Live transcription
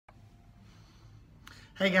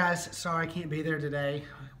Hey guys, sorry I can't be there today,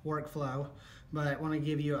 workflow, but I want to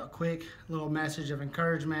give you a quick little message of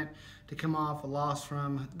encouragement to come off a loss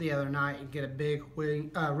from the other night and get a big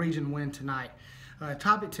region win tonight.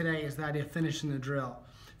 Topic today is the idea of finishing the drill.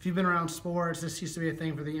 If you've been around sports, this used to be a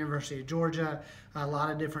thing for the University of Georgia. A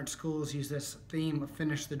lot of different schools use this theme of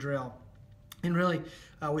finish the drill. And really,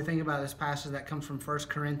 we think about this passage that comes from 1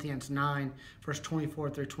 Corinthians 9, verse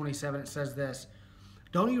 24 through 27. It says this: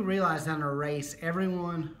 "Don't you realize that in a race,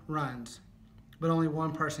 everyone runs, but only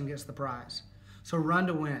one person gets the prize? So run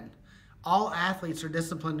to win. All athletes are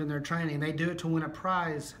disciplined in their training. They do it to win a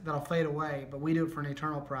prize that'll fade away, but we do it for an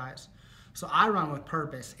eternal prize. So I run with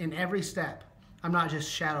purpose in every step. I'm not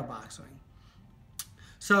just shadow boxing."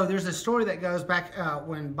 So there's a story that goes back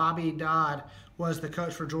when Bobby Dodd was the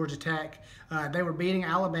coach for Georgia Tech. They were beating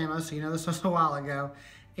Alabama, so you know this was a while ago,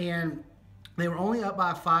 and they were only up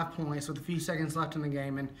by 5 points with a few seconds left in the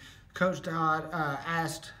game, and Coach Dodd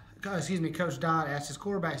asked his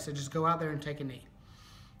quarterback to just go out there and take a knee,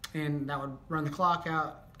 and that would run the clock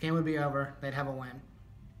out. Game would be over. They'd have a win.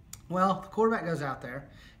 Well, the quarterback goes out there,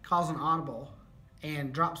 calls an audible,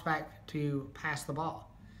 and drops back to pass the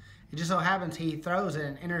ball. It just so happens he throws it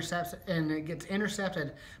and intercepts it, and it gets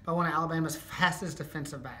intercepted by one of Alabama's fastest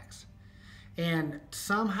defensive backs. And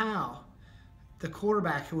somehow the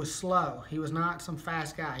quarterback, who was slow, he was not some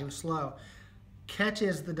fast guy, he was slow,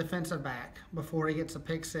 catches the defensive back before he gets a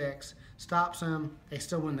pick six, stops him, they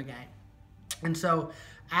still win the game. And so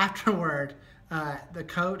afterward, the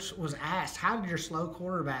coach was asked, how did your slow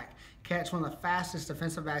quarterback catch one of the fastest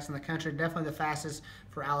defensive backs in the country, definitely the fastest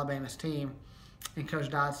for Alabama's team? And Coach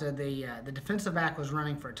Dodd said the defensive back was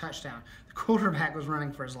running for a touchdown. The quarterback was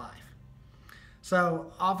running for his life.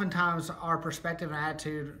 So oftentimes our perspective and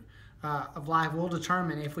attitude of life will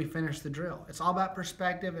determine if we finish the drill. It's all about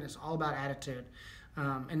perspective, and it's all about attitude.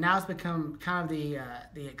 And now it's become kind of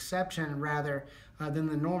the exception rather than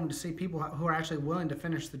the norm to see people who are actually willing to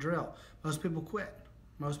finish the drill. Most people quit.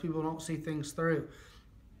 Most people don't see things through.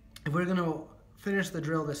 If we're going to finish the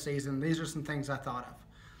drill this season, these are some things I thought of.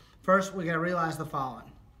 First, we got to realize the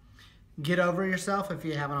following. Get over yourself if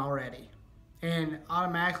you haven't already. And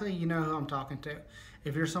automatically, you know who I'm talking to.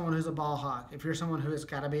 If you're someone who's a ball hog, if you're someone who it's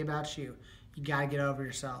got to be about you, you got to get over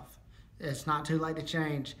yourself. It's not too late to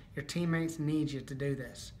change. Your teammates need you to do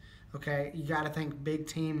this. Okay? You got to think big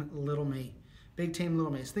team, little me. Big team,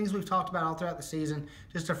 little me. It's things we've talked about all throughout the season.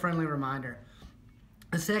 Just a friendly reminder.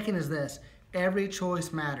 The second is this. Every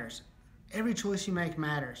choice matters. Every choice you make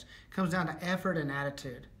matters. It comes down to effort and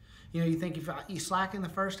attitude. You know, you think if you slack in the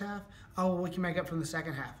first half, oh, well, we can make up from the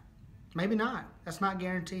second half. Maybe not. That's not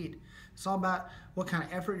guaranteed. It's all about what kind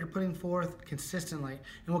of effort you're putting forth consistently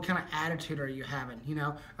and what kind of attitude are you having. You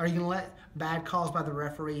know, are you going to let bad calls by the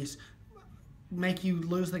referees make you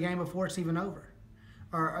lose the game before it's even over?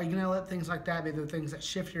 Or are you going to let things like that be the things that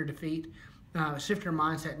shift your defeat, shift your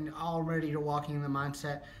mindset, and already you're walking in the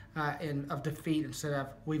mindset of defeat instead of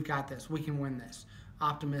we've got this, we can win this,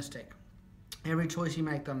 optimistic. Every choice you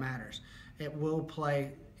make, though, matters. It will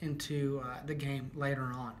play into the game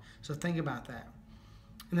later on. So think about that.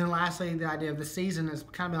 And then lastly, the idea of the season is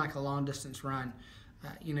kind of been like a long-distance run.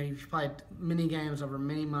 You know, you've played many games over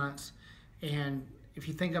many months. And if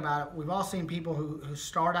you think about it, we've all seen people who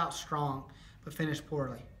start out strong but finish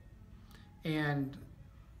poorly. And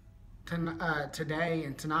today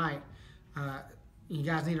and tonight, you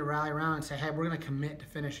guys need to rally around and say, hey, we're going to commit to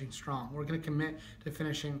finishing strong. We're going to commit to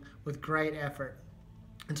finishing with great effort.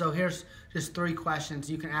 And so here's just 3 questions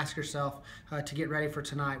you can ask yourself to get ready for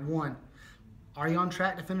tonight. 1, are you on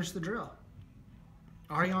track to finish the drill?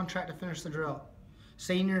 Are you on track to finish the drill?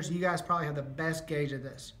 Seniors, you guys probably have the best gauge of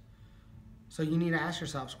this. So you need to ask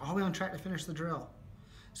yourselves, are we on track to finish the drill?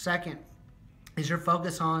 2nd, is your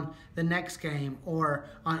focus on the next game or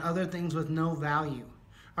on other things with no value?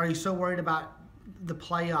 Are you so worried about the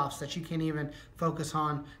playoffs that you can't even focus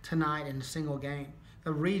on tonight in a single game,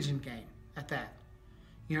 the region game at that?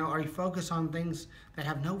 You know, are you focused on things that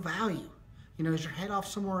have no value? You know, is your head off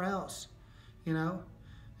somewhere else? You know,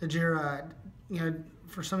 did your, you know,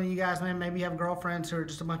 for some of you guys, man, maybe you have girlfriends who are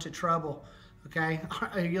just a bunch of trouble, okay?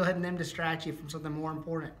 Are you letting them distract you from something more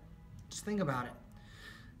important? Just think about it.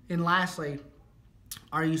 And lastly,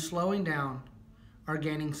 are you slowing down or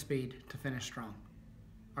gaining speed to finish strong?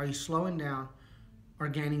 Are you slowing down or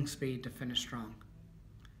gaining speed to finish strong?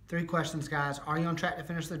 3 questions, guys. Are you on track to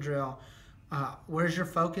finish the drill? Where's your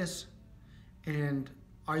focus? And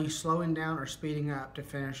are you slowing down or speeding up to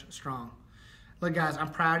finish strong? Look, guys, I'm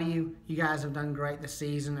proud of you. You guys have done great this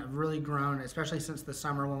season. Have really grown, especially since the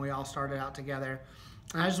summer when we all started out together.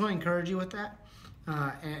 And I just want to encourage you with that.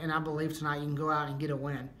 And I believe tonight you can go out and get a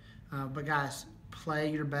win. But, guys,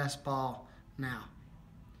 Play your best ball now.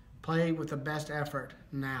 Play with the best effort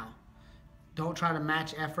now. Don't try to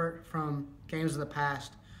match effort from games of the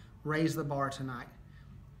past. Raise the bar tonight.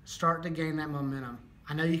 Start to gain that momentum.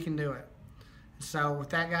 I know you can do it. So with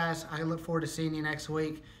that, guys, I look forward to seeing you next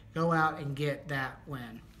week. Go out and get that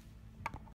win.